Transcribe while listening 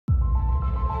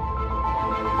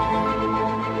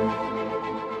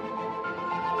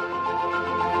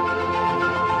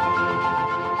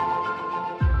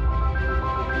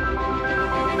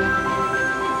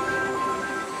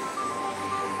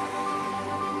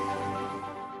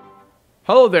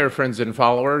Hello there friends and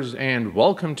followers, and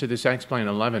welcome to this X-Plane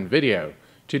 11 video.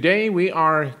 Today we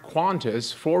are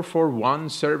Qantas 441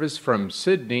 service from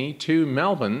Sydney to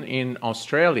Melbourne in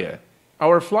Australia.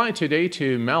 Our flight today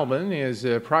to Melbourne is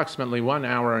approximately 1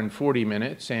 hour and 40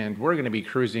 minutes, and we're going to be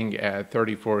cruising at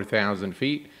 34,000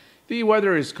 feet. The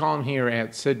weather is calm here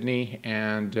at Sydney,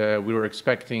 and we were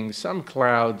expecting some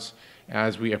clouds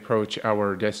as we approach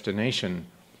our destination.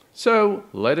 So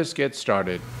let us get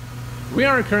started. We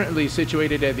are currently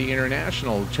situated at the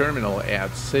International Terminal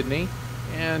at Sydney,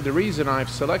 and the reason I've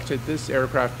selected this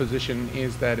aircraft position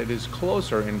is that it is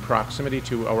closer in proximity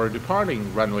to our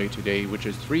departing runway today, which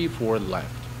is 34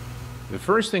 left. The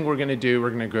first thing we're going to do,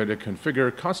 we're going to go to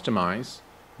Configure, Customize,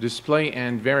 Display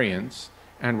and Variants,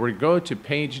 and we're going to go to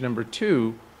page number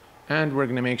 2, and we're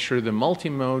going to make sure the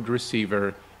multi-mode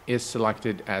receiver is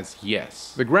selected as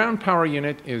yes. The ground power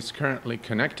unit is currently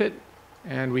connected,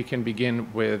 and we can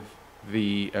begin with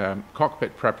the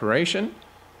cockpit preparation.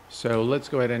 So let's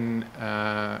go ahead and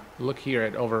look here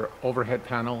at overhead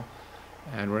panel,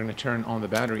 and we're going to turn on the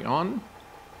battery on,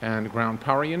 and the ground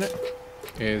power unit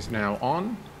is now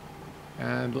on.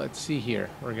 And let's see here,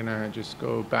 we're going to just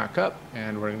go back up,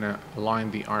 and we're going to align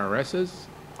the IRSs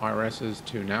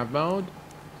to nav mode.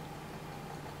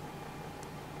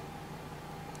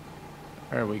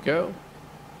 There we go.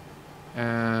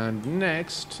 And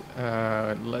next,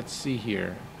 let's see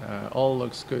here. All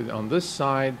looks good on this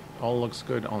side. All looks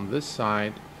good on this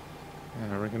side.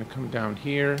 We're going to come down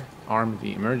here, arm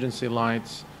the emergency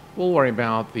lights. We'll worry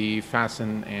about the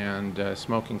fasten and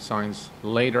smoking signs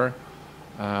later.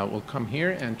 We'll come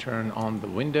here and turn on the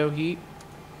window heat.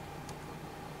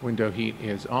 Window heat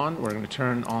is on. We're going to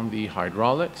turn on the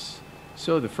hydraulics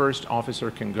so the first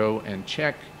officer can go and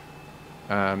check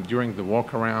during the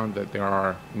walk around that there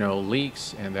are no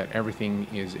leaks and that everything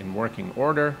is in working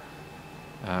order.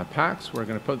 Packs, we're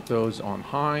going to put those on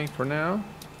high for now.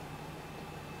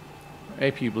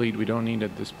 AP bleed we don't need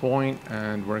at this point,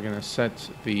 and we're going to set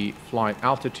the flight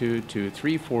altitude to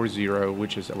 340,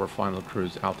 which is our final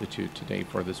cruise altitude today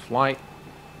for this flight.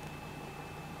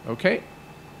 Okay,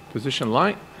 position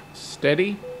light,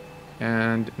 steady,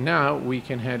 and now we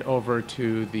can head over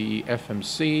to the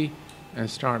FMC and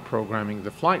start programming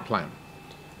the flight plan.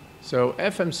 So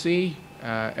FMC,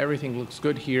 everything looks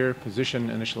good here. Position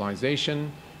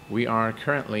initialization. We are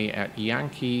currently at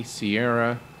Yankee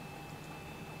Sierra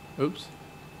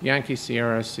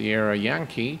Sierra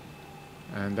Yankee,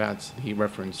 and that's the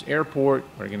reference airport.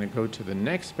 We're going to go to the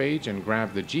next page and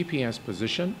grab the GPS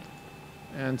position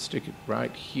and stick it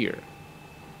right here.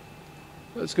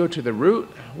 Let's go to the route.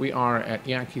 We are at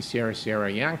Yankee Sierra Sierra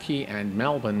Yankee, and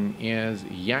Melbourne is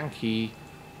Yankee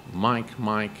Mike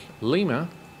Mike Lima.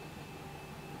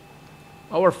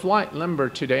 Our flight number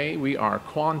today, we are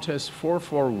Qantas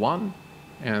 441,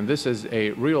 and this is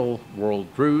a real world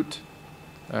route.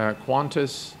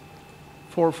 Qantas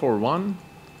 441.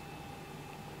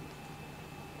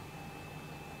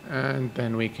 And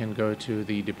then we can go to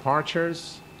the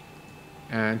departures.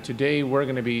 And today we're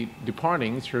going to be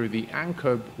departing through the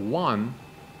Angkor 1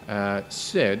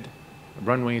 SID,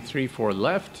 runway 34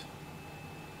 left.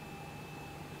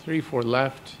 34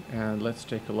 left, and let's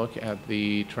take a look at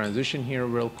the transition here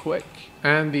real quick.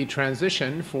 And the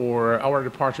transition for our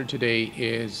departure today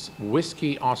is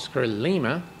Whiskey Oscar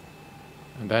Lima,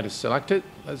 and that is selected.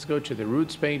 Let's go to the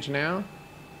routes page now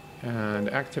and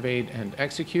activate and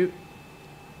execute.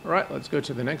 All right, let's go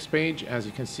to the next page. As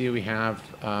you can see, we have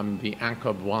the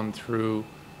Angkor 1 through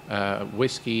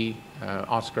Whiskey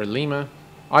Oscar Lima.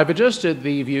 I've adjusted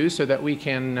the view so that we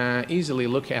can easily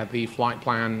look at the flight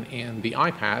plan in the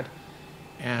iPad.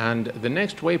 And the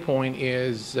next waypoint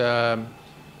is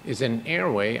an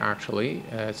airway, actually.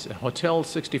 It's Hotel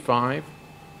 65.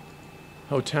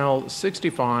 Hotel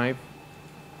 65.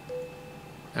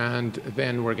 And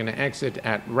then we're going to exit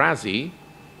at Razi.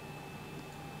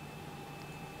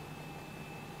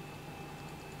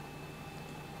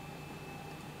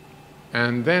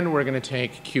 And then we're going to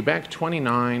take Quebec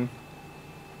 29,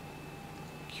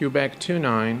 Quebec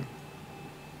 29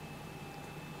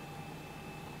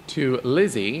 to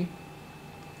Lizzie,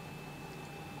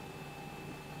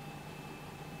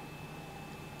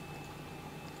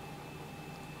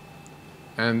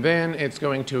 and then it's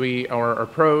going to be our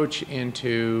approach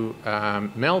into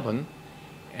Melbourne,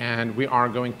 and we are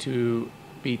going to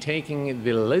be taking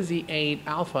the Lizzie 8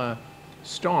 Alpha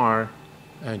Star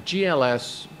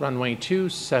GLS runway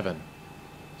 27.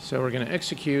 So we're going to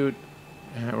execute,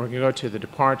 we're going to go to the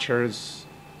departures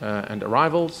and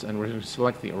arrivals, and we're going to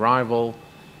select the arrival,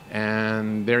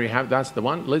 and there you have, that's the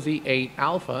one. Lizzie 8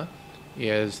 Alpha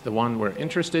is the one we're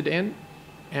interested in,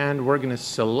 and we're going to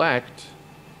select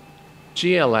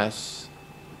GLS.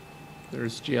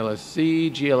 There's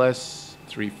GLSZ, GLS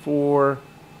 34.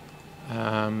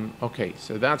 Okay,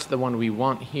 so that's the one we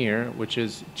want here, which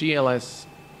is GLS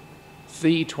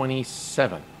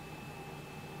Z27.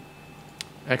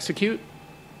 Execute.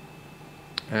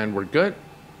 And we're good.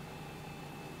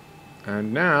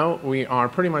 And now we are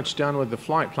pretty much done with the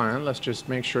flight plan. Let's just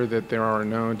make sure that there are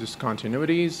no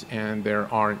discontinuities, and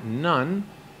there are none.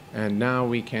 And now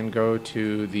we can go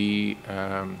to the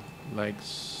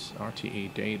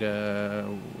RTA data.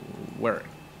 Where?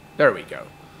 There we go.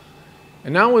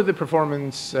 And now with the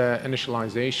performance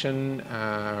initialization,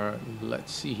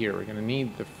 let's see here. We're going to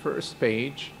need the first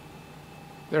page.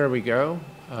 There we go.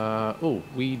 Oh,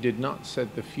 we did not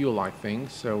set the fuel, I think,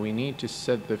 so we need to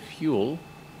set the fuel.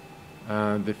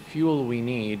 The fuel we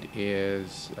need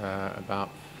is about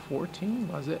 14,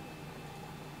 was it?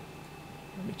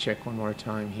 Let me check one more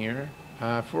time here.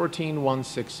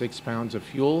 14,166 pounds of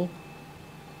fuel.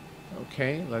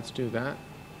 Okay, let's do that.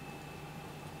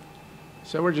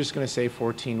 So we're just going to say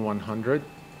 14,100.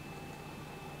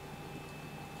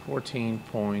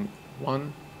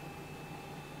 14.1.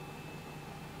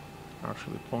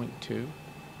 Actually 0.2.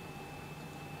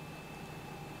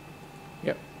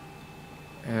 Yep.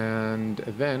 And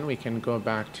then we can go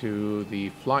back to the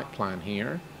flight plan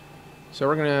here. So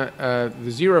we're gonna,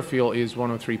 the zero fuel is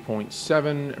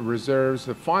 103.7 reserves.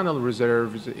 The final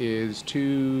reserves is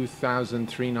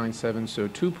 2,397, so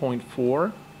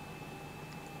 2.4.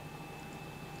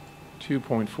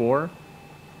 2.4.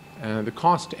 And the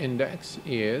cost index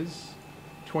is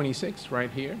 26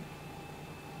 right here.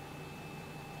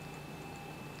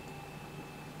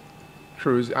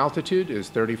 Cruise altitude is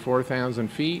 34,000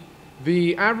 feet.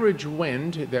 The average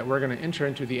wind that we're going to enter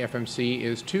into the FMC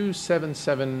is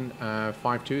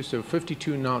 27752, so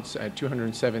 52 knots at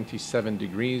 277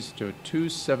 degrees to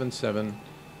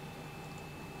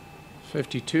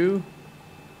 27752.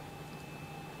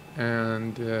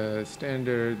 And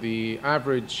standard, the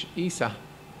average ESA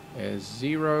is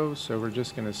 0, so we're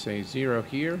just going to say 0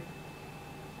 here.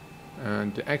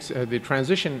 And the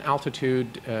transition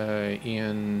altitude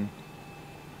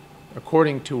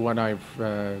according to what I've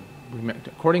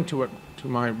according to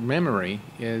my memory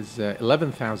is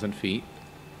 11,000 feet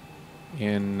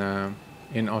in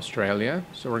Australia.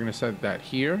 So we're going to set that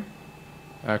here.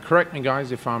 Correct me,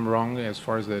 guys, if I'm wrong as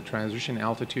far as the transition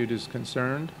altitude is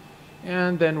concerned.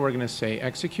 And then we're going to say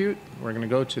execute. We're going to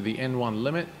go to the N1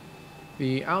 limit.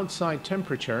 The outside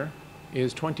temperature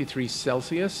is 23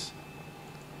 Celsius.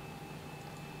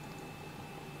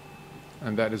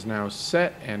 And that is now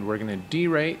set, and we're going to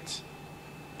derate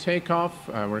takeoff.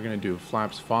 We're going to do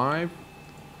flaps 5,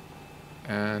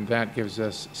 and that gives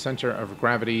us center of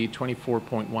gravity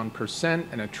 24.1%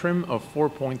 and a trim of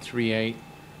 4.38.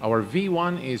 Our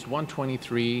V1 is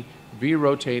 123, V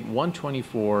rotate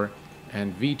 124,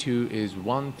 and V2 is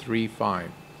 135.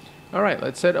 All right,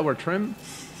 let's set our trim.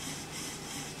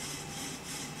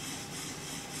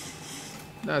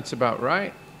 That's about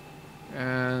right.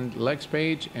 And legs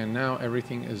page, and now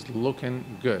everything is looking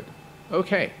good.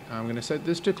 Okay, I'm going to set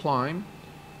this to climb,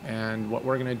 and what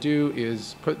we're going to do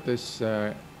is put this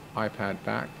iPad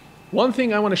back. One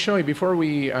thing I want to show you before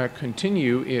we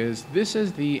continue is this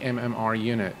is the MMR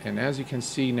unit, and as you can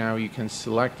see now, you can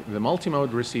select the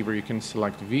multi-mode receiver, you can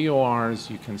select VORs,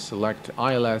 you can select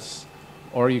ILS,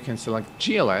 or you can select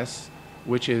GLS,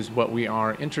 which is what we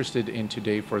are interested in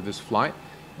today for this flight.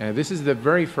 This is the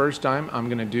very first time I'm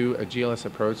going to do a GLS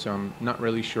approach, so I'm not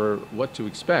really sure what to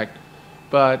expect,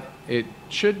 but it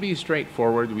should be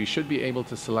straightforward. We should be able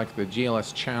to select the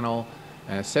GLS channel,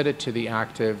 set it to the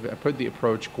active, put the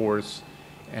approach course,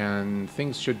 and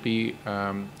things should be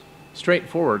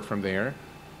straightforward from there.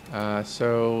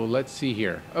 So let's see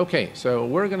here. Okay, so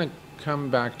we're going to come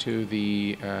back to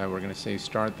the, we're going to say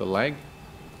start the leg.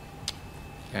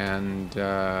 And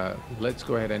let's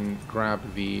go ahead and grab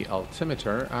the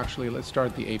altimeter. Actually, let's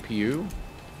start the APU.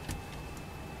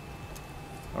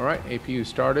 All right, APU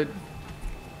started.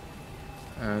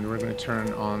 And we're going to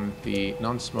turn on the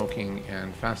non-smoking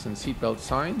and fasten seatbelt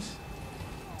signs.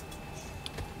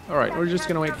 All right, we're just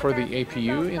going to wait for the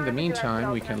APU. In the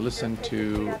meantime, we can listen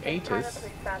to ATIS.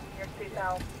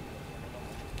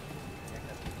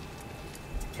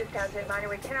 Just as a reminder,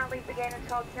 we cannot leave the gate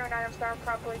until all carrying items are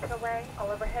properly put away. All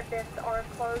overhead bins are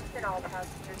closed and all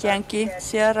passengers Yankee,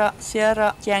 Sierra,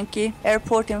 Sierra, Yankee,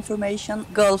 airport information,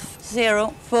 Gulf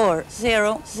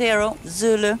 0400,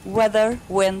 Zulu, weather,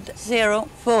 wind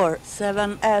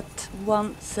 047 at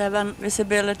 17,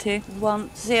 visibility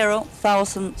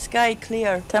 10,000, sky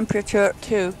clear, temperature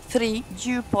 23,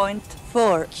 dew point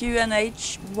for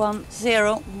QNH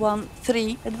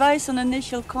 1013. Advise on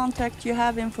initial contact you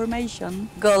have information.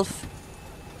 Gulf.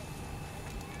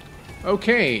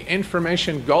 Okay,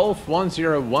 information Gulf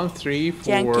 1013 for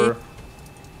Yankee.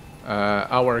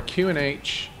 Our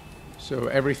QNH. So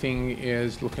everything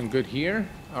is looking good here.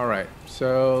 All right,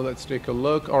 so let's take a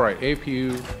look. All right,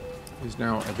 APU is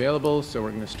now available, so we're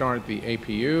going to start the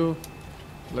APU.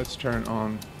 Let's turn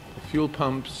on the fuel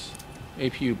pumps.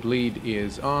 APU bleed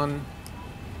is on,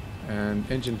 and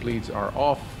engine bleeds are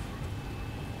off.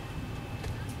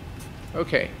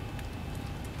 Okay.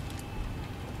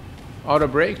 Auto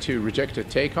brake to reject a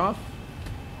takeoff,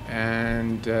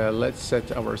 and let's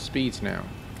set our speeds now.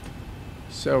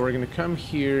 So we're going to come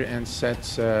here and set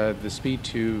the speed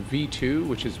to V2,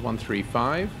 which is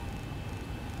 135.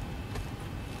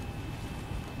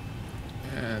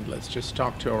 And let's just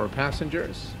talk to our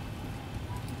passengers.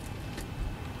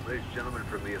 Ladies and gentlemen,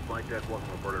 from the flight deck, welcome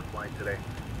aboard our flight today.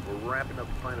 We're wrapping up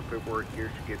the final paperwork here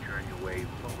to get you on your way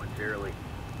momentarily.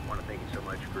 I want to thank you so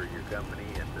much for your company,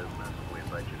 and we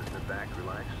invite you to sit back,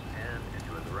 relax, and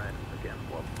enjoy the ride. Again,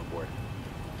 welcome aboard.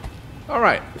 All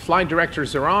right, the flight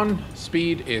directors are on,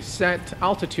 speed is set,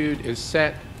 altitude is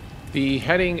set. The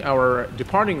heading, our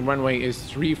departing runway is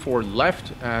 34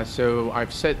 left, so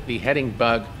I've set the heading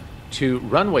bug to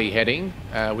runway heading,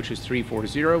 which is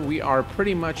 340. We are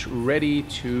pretty much ready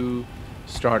to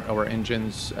start our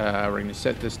engines. We're going to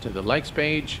set this to the legs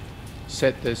page,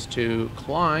 set this to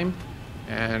climb,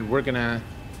 and we're going to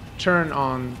turn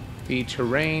on the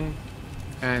terrain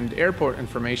and airport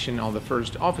information on the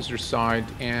first officer side,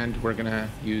 and we're going to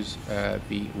use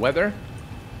the weather.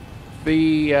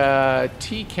 The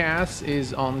TCAS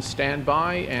is on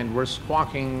standby, and we're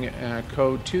squawking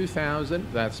code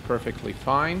 2000. That's perfectly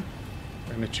fine.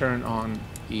 We're going to turn on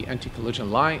the anti-collision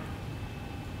light,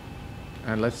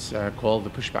 and let's call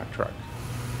the pushback truck.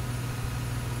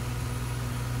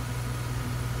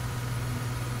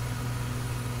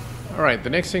 All right, the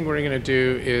next thing we're going to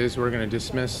do is we're going to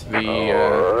dismiss the...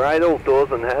 All right, all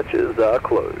doors and hatches are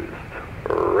closed.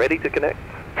 Ready to connect.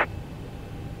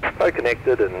 So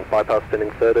connected and bypass pin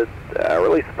inserted.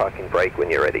 Release the parking brake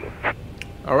when you're ready.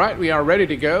 All right, we are ready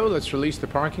to go. Let's release the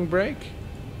parking brake.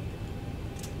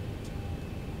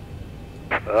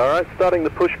 All right, starting the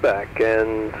pushback,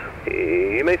 and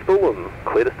you may spool them.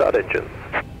 Clear to start engines.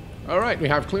 All right, we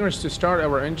have clearance to start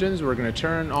our engines. We're going to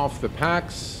turn off the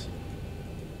packs.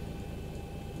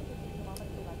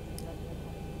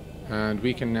 And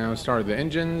we can now start the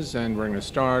engines, and we're going to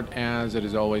start as it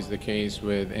is always the case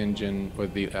with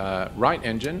the right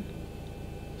engine.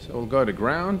 So we'll go to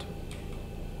ground,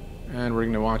 and we're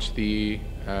going to watch the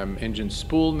engine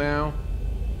spool now.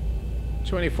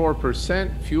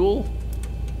 24% fuel.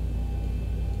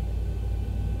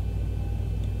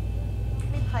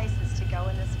 Many places to go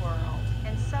in this world,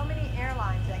 and so many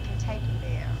airlines that can take you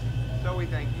there. So we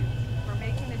thank you. For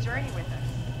making the journey with us.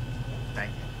 Thank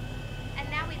you. And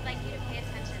now we'd like you to pay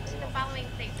attention to the following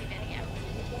safety video.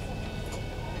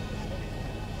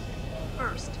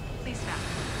 First, please stop.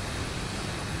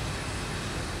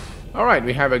 All right,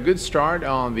 we have a good start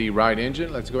on the right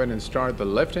engine. Let's go ahead and start the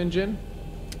left engine.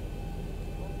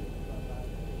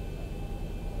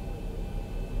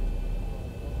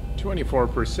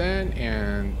 %,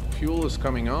 and fuel is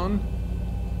coming on.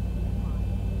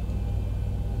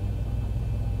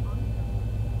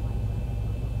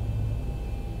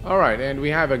 All right, and we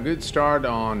have a good start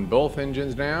on both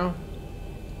engines now.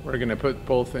 We're going to put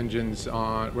both engines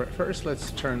on. First,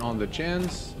 let's turn on the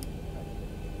gens.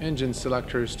 Engine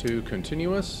selectors to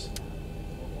continuous.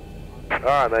 All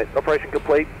right, mate. Operation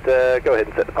complete. Go ahead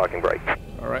and set the parking brake.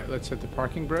 All right, let's set the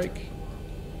parking brake.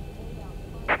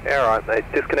 All right, mate.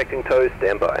 Disconnecting tow.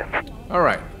 Stand by. All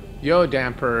right, yaw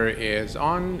damper is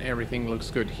on. Everything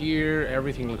looks good here.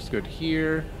 Everything looks good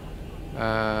here.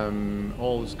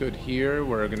 All is good here.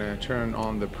 We're gonna turn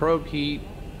on the probe heat.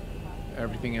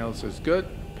 Everything else is good.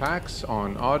 Packs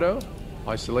on auto.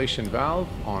 Isolation valve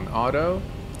on auto.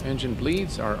 Engine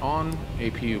bleeds are on.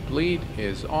 APU bleed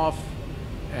is off.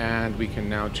 And we can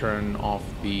now turn off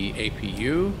the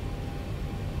APU.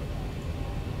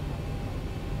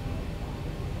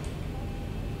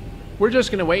 We're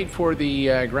just going to wait for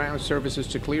the ground surfaces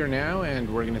to clear now,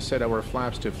 and we're going to set our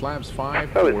flaps to flaps 5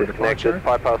 for departure.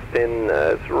 Bypass pin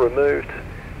is removed.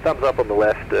 Thumbs up on the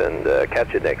left, and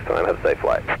catch you next time. Have a safe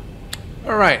flight.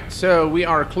 All right, so we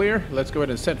are clear. Let's go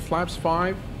ahead and set flaps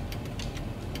 5.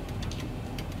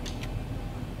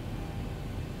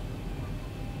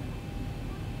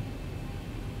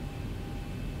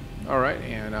 All right,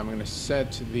 and I'm going to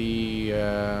set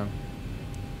the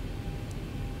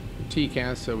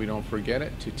TCAS so we don't forget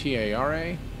it to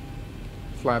TARA.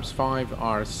 Flaps 5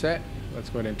 are set. Let's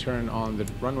go ahead and turn on the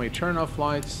runway turnoff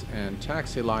lights and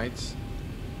taxi lights.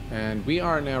 And we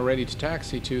are now ready to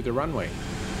taxi to the runway.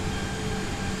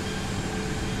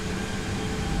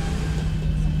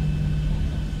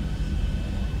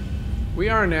 We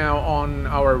are now on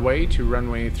our way to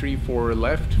runway 34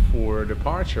 left for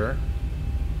departure.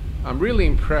 I'm really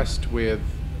impressed with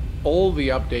all the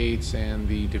updates and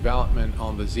the development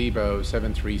on the Zibo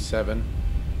 737.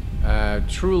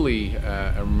 Truly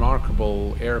a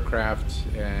remarkable aircraft,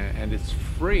 and it's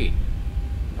free.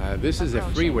 This is a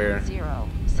freeware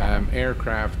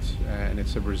aircraft, and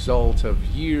it's a result of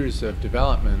years of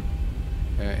development,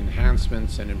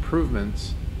 enhancements and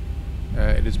improvements.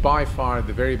 It is by far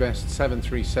the very best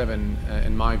 737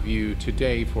 in my view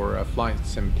today for a flight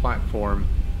sim platform.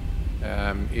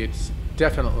 It's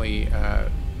definitely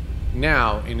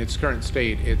now in its current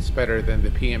state it's better than the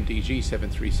PMDG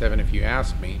 737 if you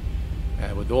ask me,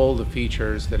 with all the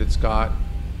features that it's got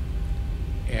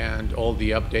and all the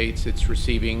updates it's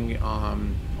receiving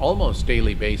on almost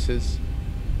daily basis.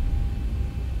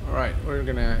 Alright, we're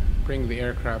gonna bring the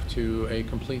aircraft to a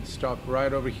complete stop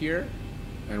right over here.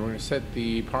 And we're going to set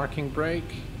the parking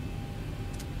brake.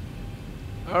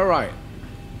 Alright.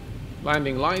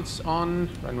 Landing lights on.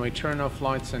 Runway turn-off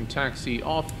lights and taxi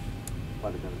off.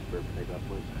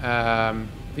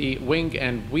 The wing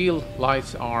and wheel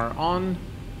lights are on.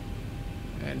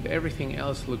 And everything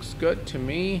else looks good to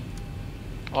me.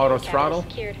 Auto throttle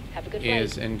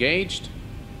is engaged.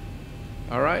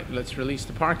 Alright, let's release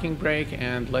the parking brake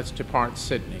and let's depart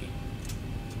Sydney.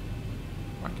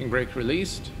 Parking brake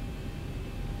released.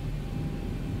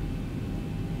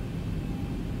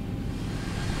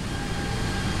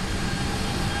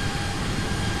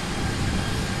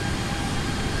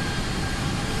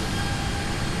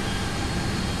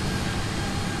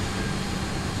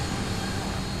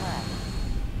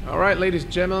 Alright, ladies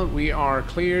and gentlemen, we are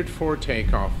cleared for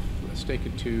takeoff. Let's take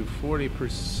it to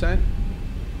 40%.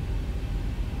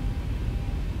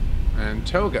 And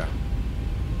toga.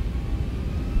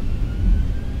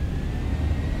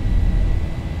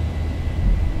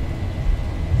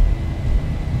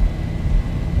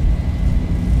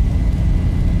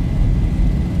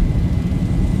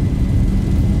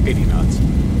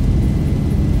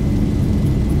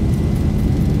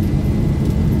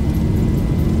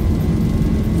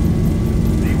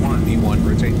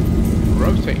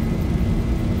 Rotate.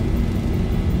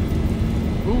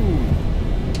 Ooh.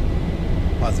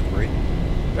 Positive rate.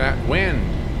 That wind.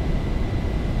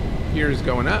 Gears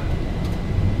going up.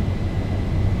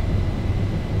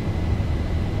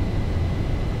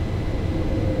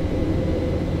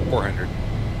 $400.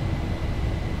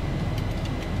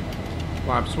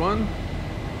 Flaps 1.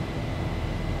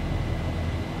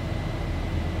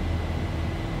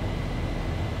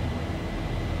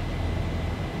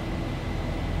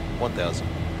 $1,000.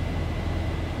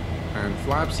 And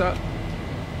flaps up.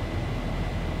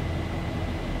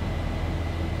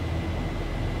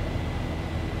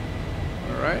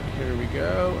 Alright, here we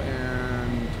go.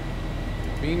 And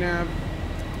VNAV,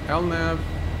 LNAV,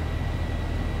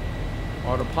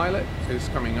 autopilot is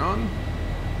coming on.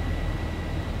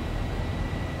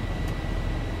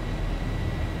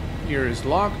 Gear is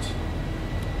locked.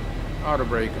 Auto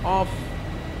brake off.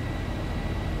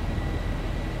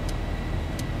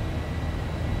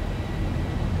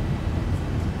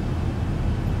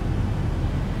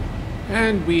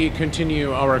 And we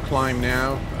continue our climb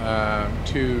now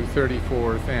to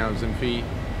 34,000 feet.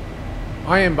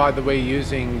 I am, by the way,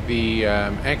 using the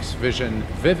X-Vision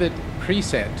Vivid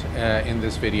preset in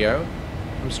this video.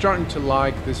 I'm starting to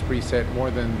like this preset more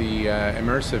than the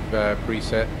immersive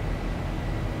preset.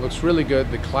 Looks really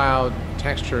good. The cloud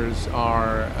textures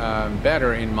are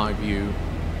better in my view,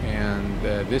 and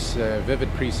this Vivid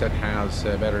preset has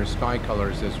better sky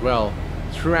colors as well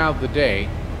throughout the day.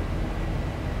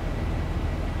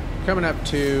 Coming up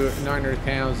to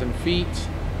 900,000 feet,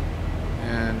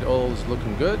 and all's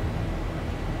looking good.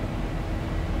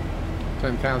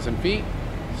 10,000 feet.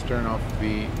 Let's turn off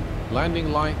the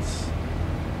landing lights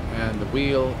and the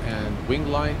wheel and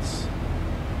wing lights.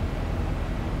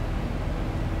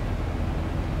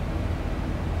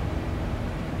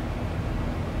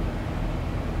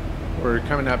 We're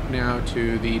coming up now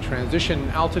to the transition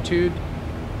altitude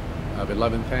of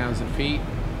 11,000 feet.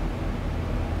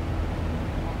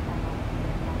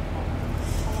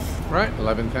 Right,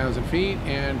 11,000 feet,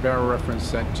 and barrel reference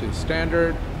set to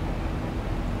standard.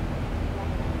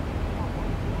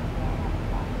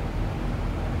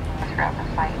 Throughout the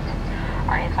flight,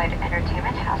 our in-flight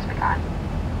entertainment has begun.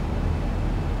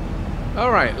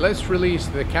 All right, let's release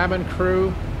the cabin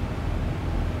crew.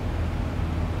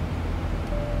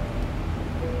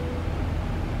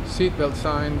 Seatbelt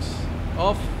signs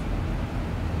off.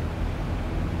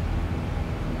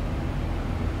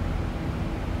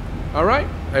 Alright,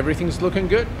 everything's looking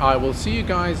good. I will see you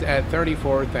guys at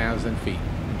 34,000 feet.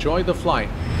 Enjoy the flight.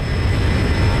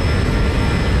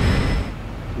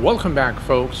 Welcome back,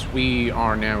 folks. We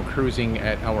are now cruising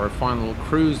at our final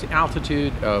cruise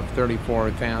altitude of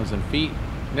 34,000 feet.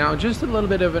 Now, just a little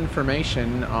bit of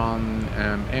information on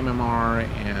MMR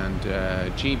and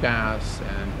GBAS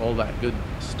and all that good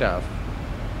stuff.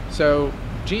 So,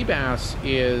 GBAS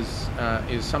is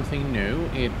something new.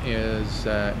 It is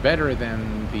better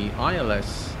than the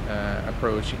ILS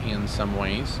approach in some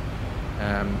ways.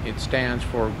 It stands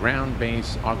for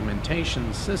Ground-Based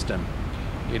Augmentation System.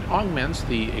 It augments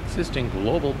the existing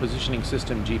global positioning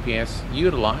system GPS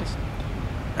utilized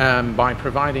by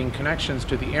providing connections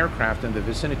to the aircraft in the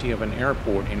vicinity of an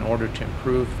airport in order to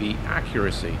improve the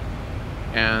accuracy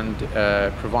and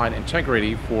provide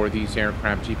integrity for these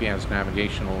aircraft GPS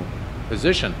navigational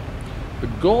position. The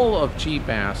goal of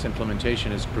GBAS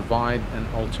implementation is to provide an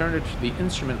alternative to the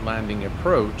instrument landing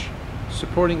approach,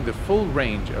 supporting the full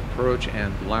range of approach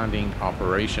and landing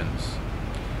operations.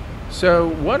 So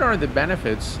what are the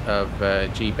benefits of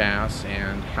GBAS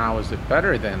and how is it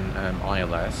better than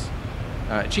ILS?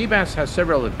 GBAS has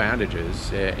several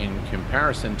advantages in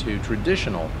comparison to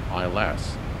traditional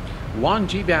ILS. One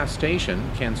GBAS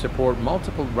station can support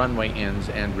multiple runway ends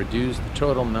and reduce the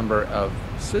total number of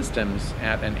systems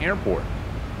at an airport.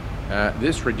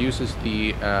 This reduces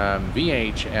the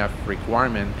VHF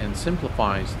requirement and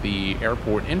simplifies the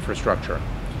airport infrastructure.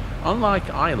 Unlike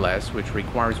ILS, which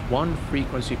requires one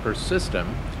frequency per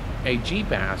system, a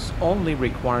GBAS only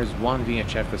requires one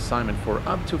VHF assignment for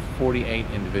up to 48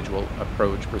 individual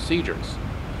approach procedures.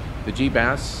 The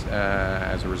GBAS,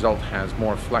 as a result, has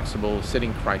more flexible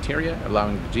sitting criteria,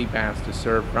 allowing the GBAS to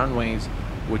serve runways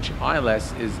which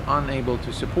ILS is unable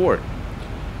to support.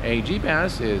 A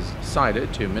GBAS is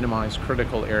sited to minimize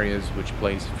critical areas which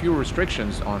place few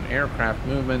restrictions on aircraft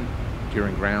movement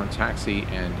during ground taxi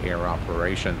and air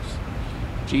operations.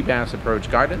 GBAS approach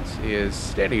guidance is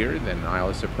steadier than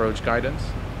ILS approach guidance.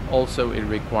 Also, it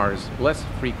requires less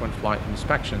frequent flight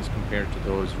inspections compared to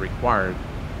those required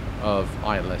of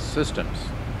ILS systems.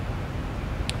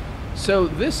 So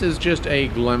this is just a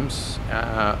glimpse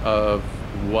of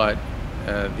what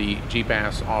the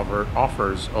GBAS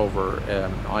offers over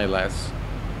ILS,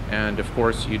 and of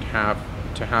course you'd have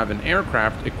to have an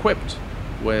aircraft equipped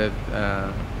with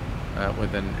an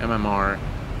MMR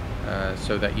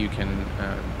so that you can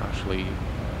actually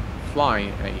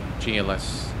fly a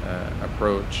GLS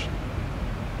approach.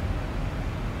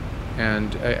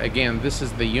 And again, this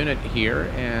is the unit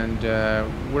here, and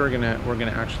we're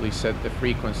gonna actually set the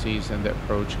frequencies and the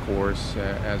approach course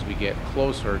as we get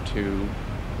closer to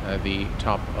the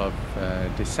top of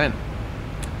descent.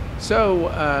 So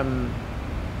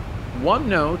one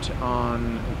note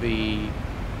on the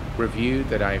review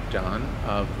that I've done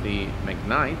of the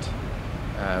McKnight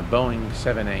Boeing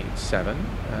 787.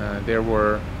 There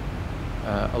were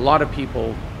a lot of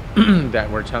people that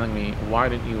were telling me, why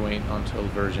didn't you wait until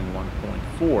version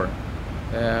 1.4?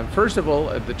 First of all,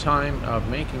 at the time of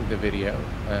making the video,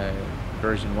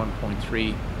 version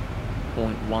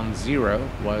 1.3.10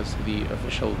 was the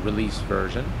official release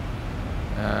version.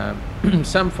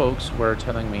 Some folks were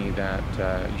telling me that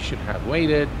you should have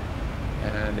waited,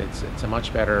 and it's a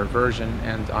much better version,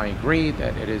 and I agree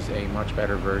that it is a much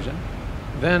better version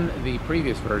than the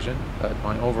previous version, but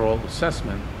my overall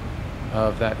assessment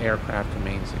of that aircraft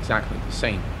remains exactly the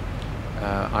same.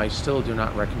 I still do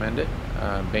not recommend it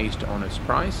based on its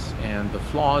price and the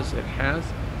flaws it has.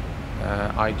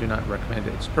 I do not recommend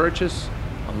its purchase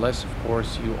unless, of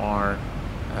course, you are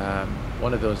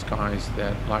one of those guys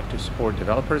that like to support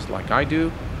developers like I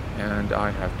do, and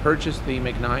I have purchased the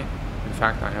McKnight. In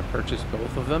fact, I have purchased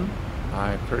both of them.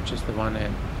 I purchased the one at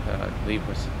I believe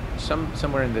was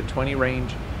somewhere in the 20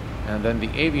 range, and then the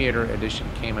Aviator edition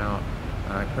came out.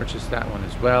 I purchased that one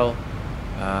as well,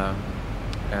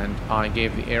 and I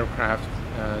gave the aircraft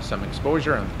some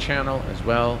exposure on the channel as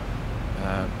well,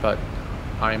 but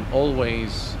I'm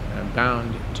always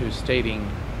bound to stating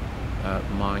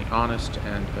my honest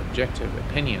and objective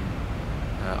opinion.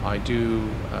 I do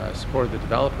support the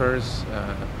developers,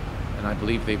 and I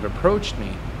believe they've approached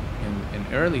me in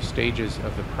early stages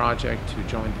of the project to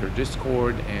join their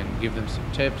Discord and give them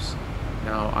some tips.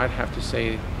 Now, I'd have to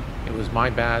say it was my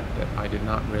bad that I did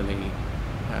not really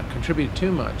contribute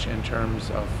too much in terms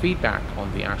of feedback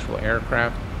on the actual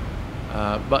aircraft.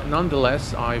 But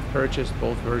nonetheless, I've purchased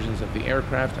both versions of the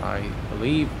aircraft. I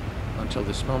believe until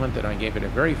this moment that I gave it a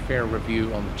very fair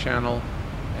review on the channel,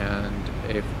 and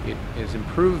if it is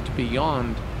improved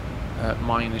beyond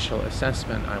my initial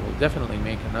assessment, I will definitely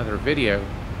make another video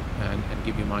and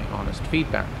give you my honest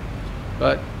feedback.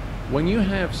 But when you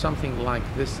have something like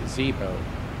this Zibo,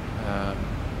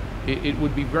 it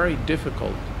would be very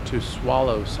difficult to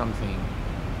swallow something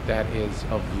that is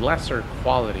of lesser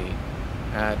quality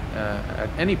at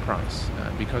any price,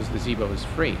 because the Zibo is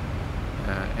free,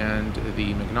 and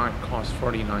the Magnite costs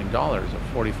 $49 or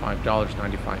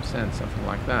 $45.95, something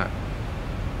like that.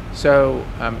 So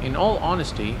in all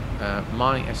honesty,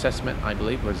 my assessment, I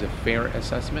believe, was a fair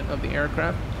assessment of the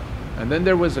aircraft. And then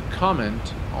there was a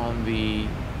comment on the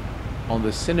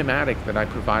cinematic that I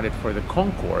provided for the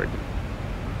Concorde,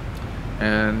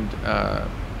 and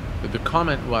the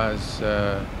comment was,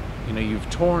 you know, you've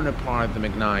torn apart the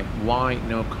Magnite, why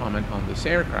no comment on this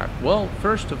aircraft? Well,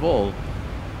 first of all,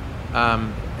 a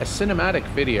cinematic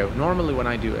video, normally when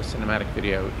I do a cinematic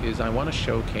video, is I want to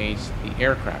showcase the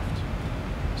aircraft.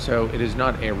 So it is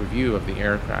not a review of the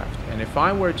aircraft. And if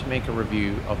I were to make a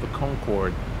review of the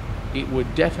Concorde, it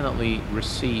would definitely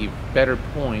receive better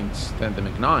points than the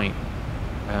Magnite,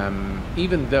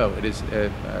 even though it is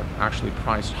actually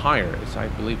priced higher. It's, I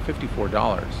believe,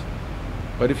 $54.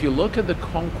 But if you look at the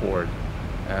Concorde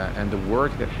and the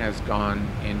work that has gone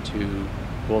into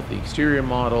both the exterior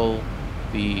model,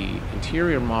 the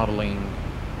interior modeling,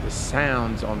 the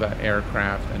sounds on that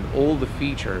aircraft, and all the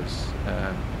features,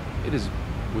 it is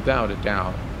without a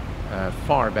doubt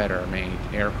far better made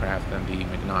aircraft than the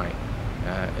Magnite.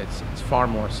 It's far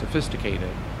more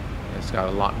sophisticated. It's got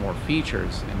a lot more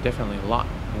features and definitely a lot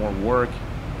more work.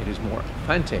 It is more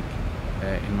authentic,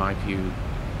 in my view.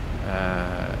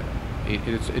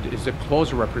 It is a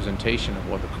closer representation of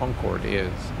what the Concorde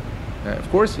is. Of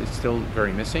course, it's still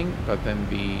very missing, but then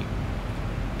the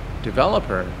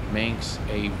developer makes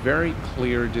a very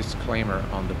clear disclaimer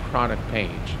on the product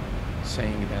page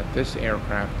saying that this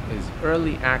aircraft is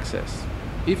early access.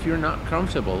 If you're not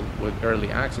comfortable with early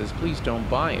access, please don't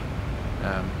buy it.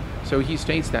 So he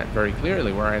states that very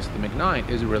clearly, whereas the Magnite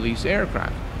is a release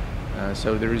aircraft.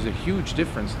 So there is a huge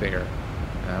difference there,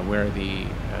 where the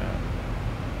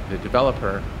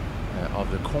developer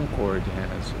of the Concorde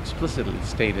has explicitly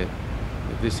stated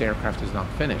that this aircraft is not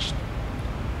finished.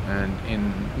 And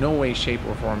in no way, shape,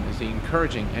 or form is he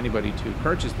encouraging anybody to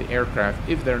purchase the aircraft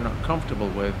if they're not comfortable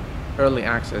with early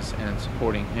access and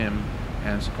supporting him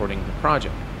and supporting the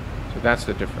project. So that's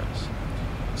the difference.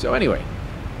 So anyway,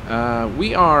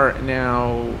 we are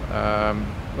now,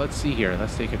 let's see here,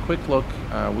 let's take a quick look.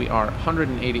 We are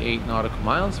 188 nautical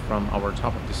miles from our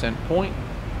top of descent point.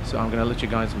 So I'm going to let you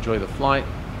guys enjoy the flight,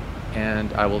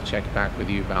 and I will check back with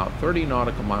you about 30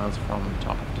 nautical miles from the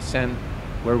top of descent,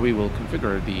 where we will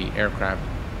configure the aircraft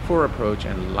for approach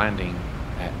and landing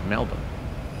at Melbourne.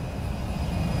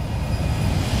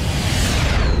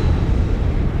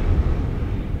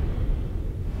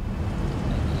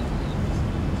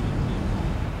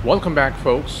 Welcome back,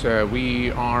 folks. We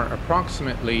are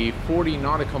approximately 40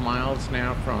 nautical miles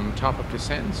now from top of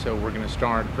descent, so we're going to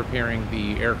start preparing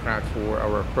the aircraft for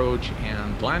our approach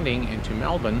and landing into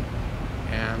Melbourne.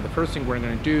 And the first thing we're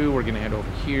going to do, we're going to head over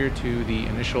here to the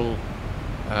initial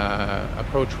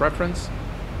approach reference,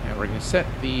 and we're going to set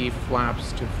the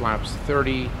flaps to flaps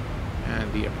 30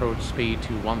 and the approach speed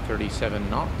to 137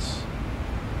 knots,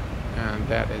 and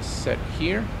that is set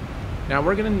here. Now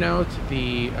we're going to note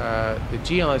the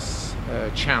GLS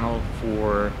channel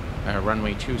for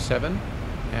runway 27.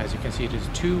 As you can see, it is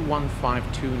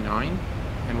 21529,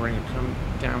 and we're going to come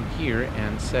down here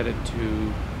and set it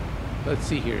to, let's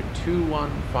see here,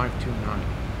 21529,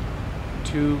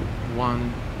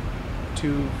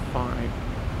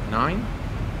 21259,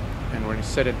 and we're going to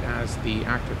set it as the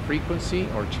active frequency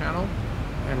or channel,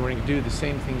 and we're going to do the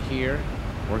same thing here.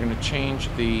 We're going to change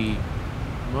the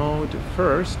mode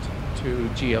first to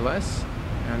GLS,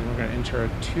 and we're going to enter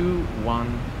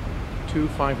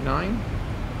 21259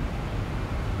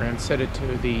 and set it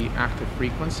to the active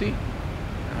frequency.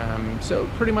 So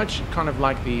pretty much kind of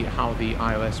like how the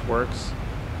ILS works,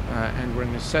 and we're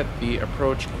going to set the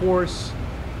approach course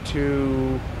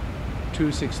to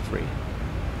 263.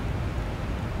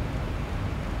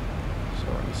 So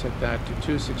we're going to set that to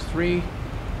 263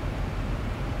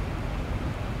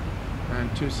 and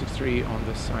 263 on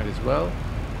this side as well.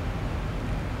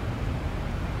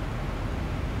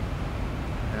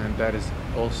 And that is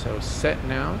also set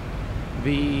now.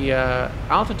 The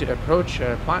altitude approach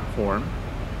platform,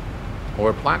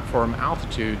 or platform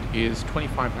altitude, is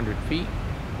 2,500 feet.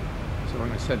 So we're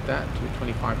going to set that to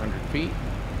 2,500 feet.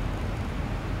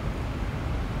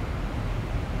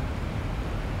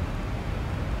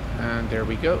 And there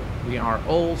we go. We are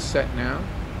all set now,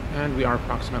 and we are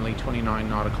approximately 29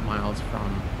 nautical miles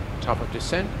from top of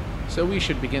descent. So we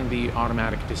should begin the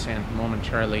automatic descent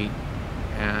momentarily,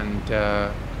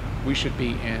 and we should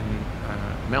be in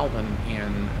Melbourne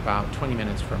in about 20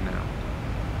 minutes from now.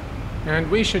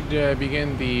 And we should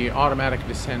begin the automatic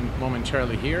descent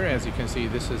momentarily here. As you can see,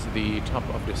 this is the top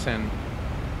of descent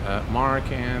mark,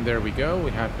 and there we go.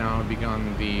 We have now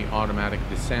begun the automatic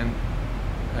descent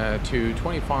to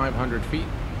 2,500 feet.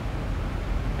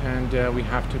 And we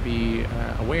have to be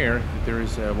aware that there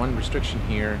is one restriction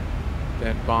here,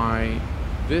 that by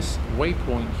this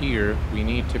waypoint here, we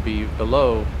need to be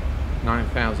below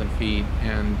 9,000 feet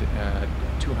and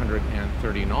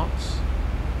 230 knots.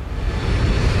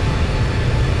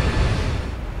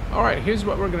 All right, here's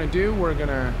what we're going to do. We're going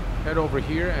to head over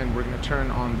here and we're going to turn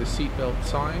on the seatbelt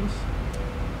signs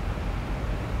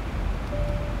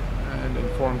and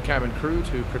inform cabin crew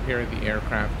to prepare the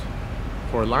aircraft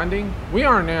for landing. We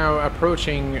are now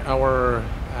approaching our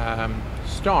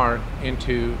star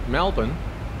into Melbourne,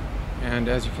 and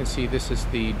as you can see, this is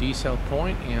the decel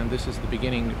point and this is the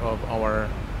beginning of our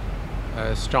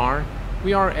star.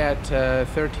 We are at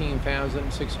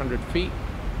 13,600 feet,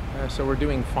 so we're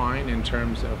doing fine in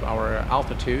terms of our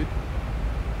altitude.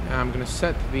 I'm going to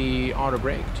set the auto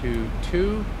brake to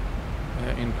 2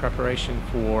 in preparation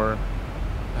for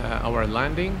our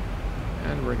landing,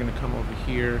 and we're going to come over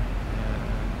here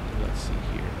and let's see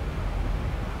here,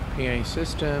 PA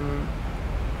system,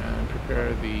 and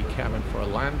prepare the cabin for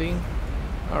landing.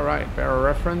 All right, barrel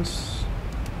reference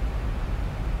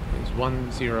is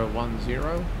 1010, so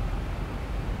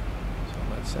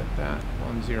let's set that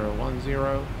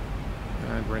 1010,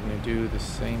 and we're going to do the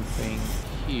same thing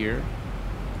here,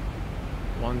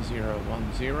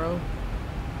 1010.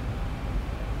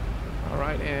 All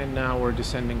right, and now we're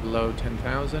descending below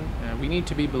 10,000, and we need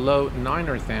to be below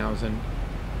 9,000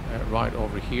 right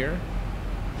over here.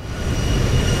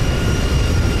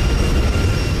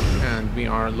 And we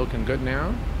are looking good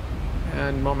now,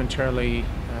 and momentarily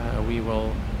we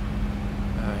will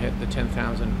hit the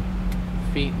 10,000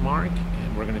 feet mark,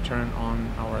 and we're going to turn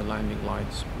on our landing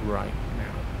lights right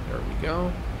now. There we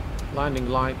go. Landing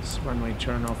lights, runway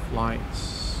turn off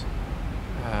lights.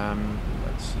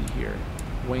 Let's see here,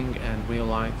 wing and wheel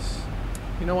lights.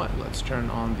 You know what, let's turn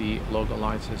on the logo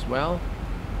lights as well.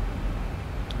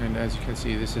 And as you can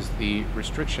see, this is the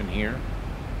restriction here,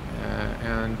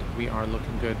 and we are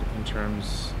looking good in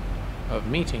terms of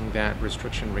meeting that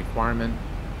restriction requirement,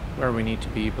 where we need to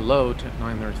be below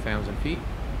 9,000 feet.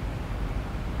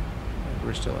 And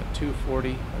we're still at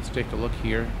 240. Let's take a look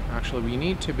here. Actually, we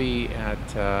need to be at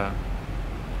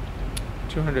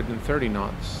 230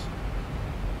 knots.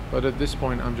 But at this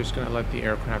point, I'm just going to let the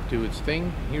aircraft do its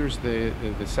thing. Here's the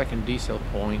second decel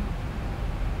point.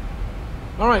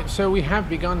 All right, so we have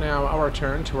begun now our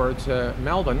turn towards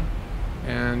Melbourne.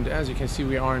 And as you can see,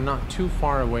 we are not too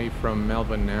far away from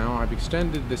Melbourne now. I've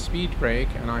extended the speed brake,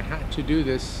 and I had to do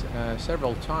this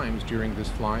several times during this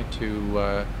flight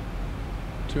to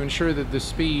ensure that the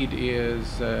speed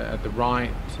is at the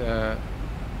right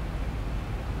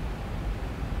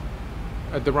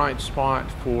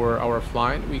spot for our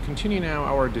flight. We continue now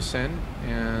our descent,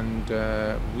 and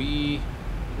we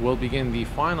will begin the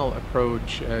final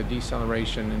approach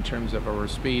deceleration in terms of our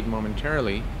speed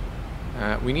momentarily.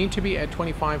 We need to be at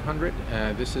 2,500.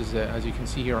 This is, as you can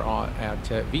see here, at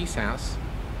VSAS,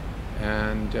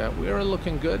 and we are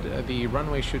looking good. The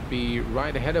runway should be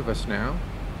right ahead of us now.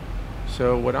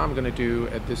 So what I'm going to do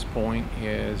at this point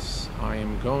is I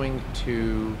am going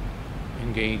to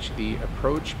engage the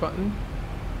approach button.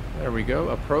 There we go,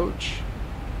 approach.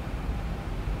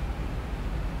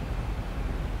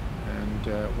 And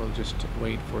we'll just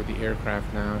wait for the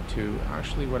aircraft now to,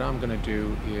 actually what I'm going to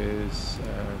do is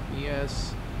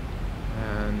VS,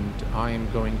 and I am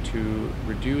going to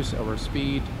reduce our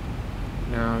speed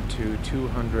now to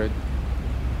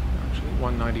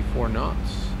 194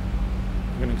 knots.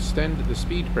 I'm going to extend the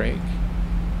speed brake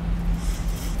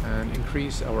and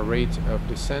increase our rate of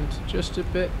descent just a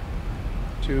bit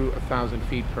to 1,000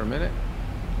 feet per minute.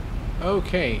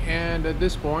 Okay, and at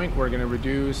this point we're going to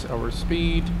reduce our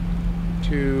speed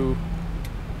to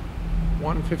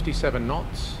 157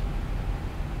 knots.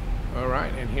 All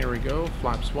right, and here we go.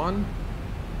 Flaps 1,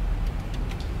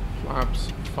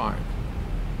 flaps 5.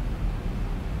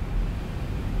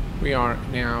 We are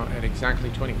now at exactly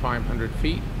 2,500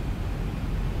 feet.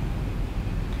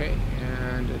 Okay,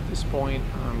 and at this point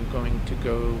I'm going to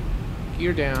go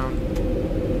gear down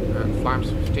and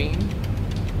flaps 15.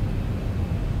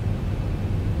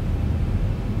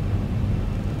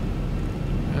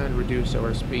 And reduce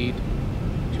our speed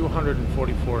to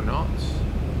 144 knots.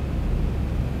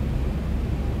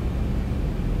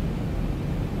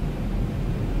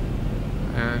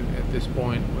 And at this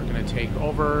point, we're going to take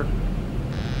over,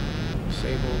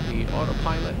 disable the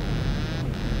autopilot.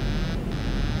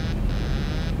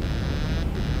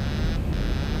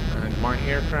 And my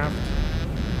aircraft.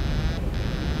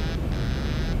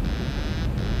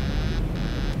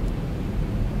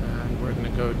 And we're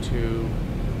going to go to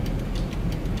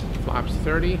flaps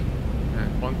 30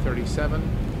 and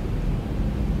 137.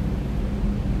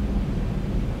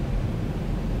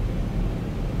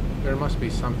 There must be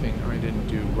something I didn't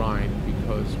do right,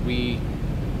 because we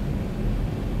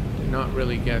did not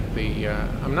really get the...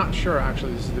 I'm not sure,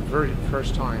 actually. This is the very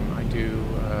first time I do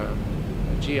a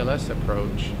GLS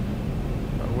approach.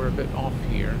 But we're a bit off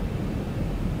here.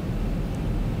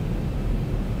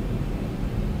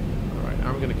 Alright,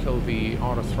 I'm going to kill the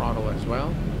auto throttle as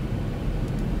well.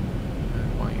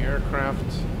 And my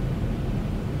aircraft.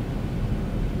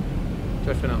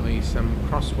 Definitely some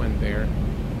crosswind there.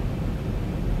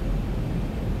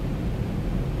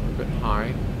 Bit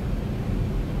high.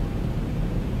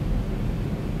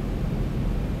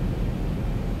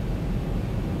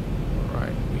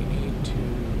 Alright, we need to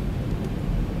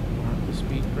mark the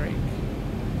speed brake.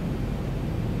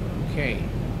 Okay,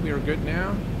 we are good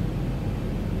now.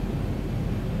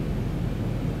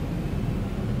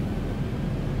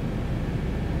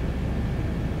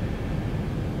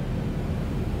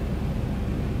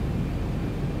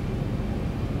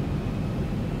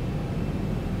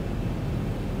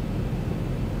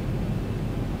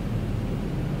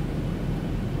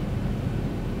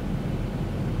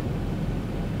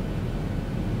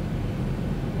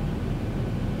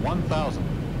 $1,000.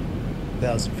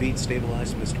 1,000 feet,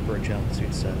 stabilized, Mr. Birch,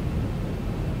 altitude set.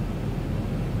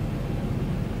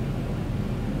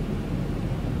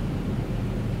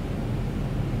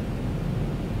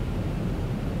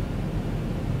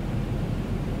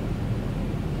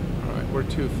 Alright, we're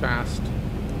too fast.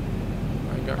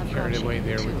 I got carried away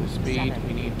there with the speed.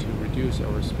 We need to reduce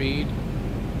our speed.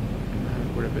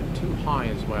 And we're a bit too high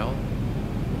as well.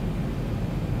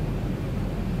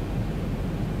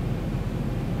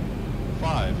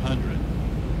 500.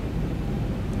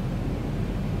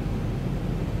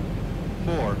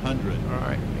 400.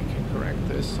 Alright, we can correct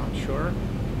this, I'm sure.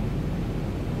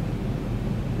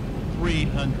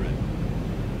 300.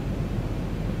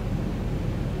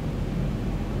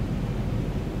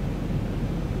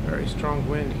 Very strong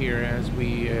wind here as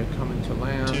we come into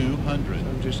land. 200. So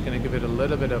I'm just going to give it a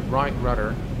little bit of right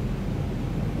rudder.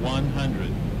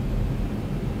 100.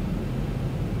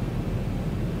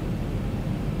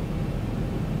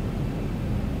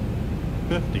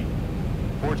 50,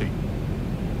 40,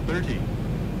 30,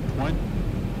 20,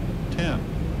 10.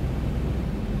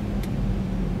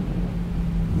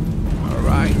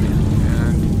 Alright,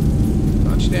 and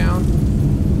touchdown.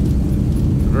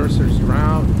 Reversers are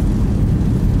out.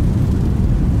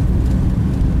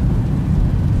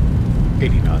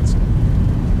 80 knots.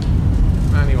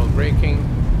 Manual braking.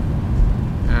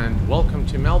 And welcome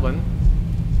to Melbourne.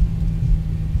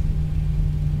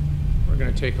 We're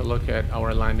going to take a look at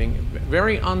our landing.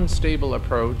 Very unstable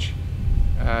approach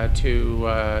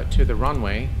to the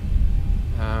runway.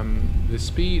 The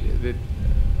speed that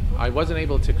I wasn't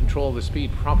able to control the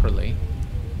speed properly,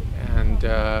 and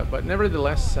but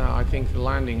nevertheless, I think the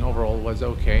landing overall was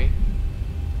okay.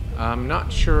 I'm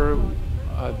not sure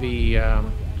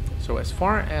so as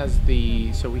far as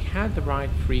so we had the right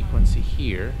frequency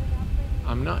here.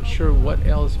 I'm not sure what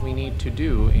else we need to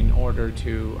do in order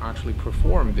to actually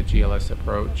perform the GLS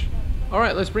approach.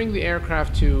 Alright, let's bring the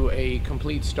aircraft to a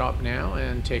complete stop now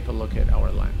and take a look at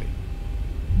our landing.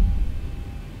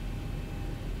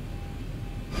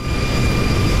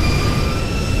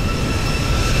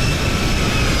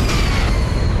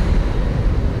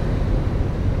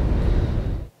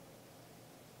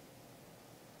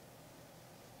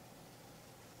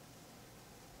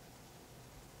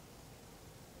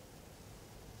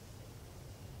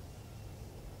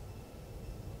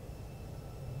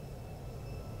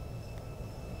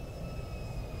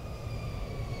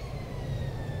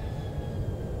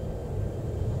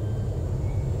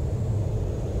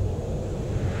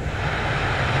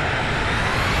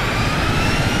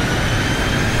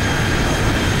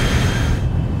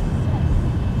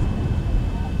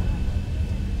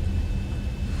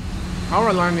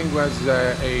 Our landing was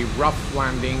a rough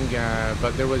landing,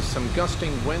 but there was some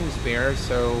gusting winds there,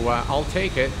 so I'll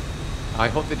take it. I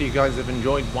hope that you guys have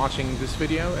enjoyed watching this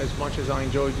video as much as I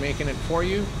enjoyed making it for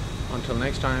you. Until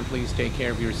next time, please take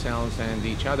care of yourselves and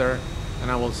each other,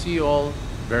 and I will see you all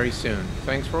very soon.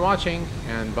 Thanks for watching,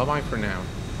 and bye-bye for now.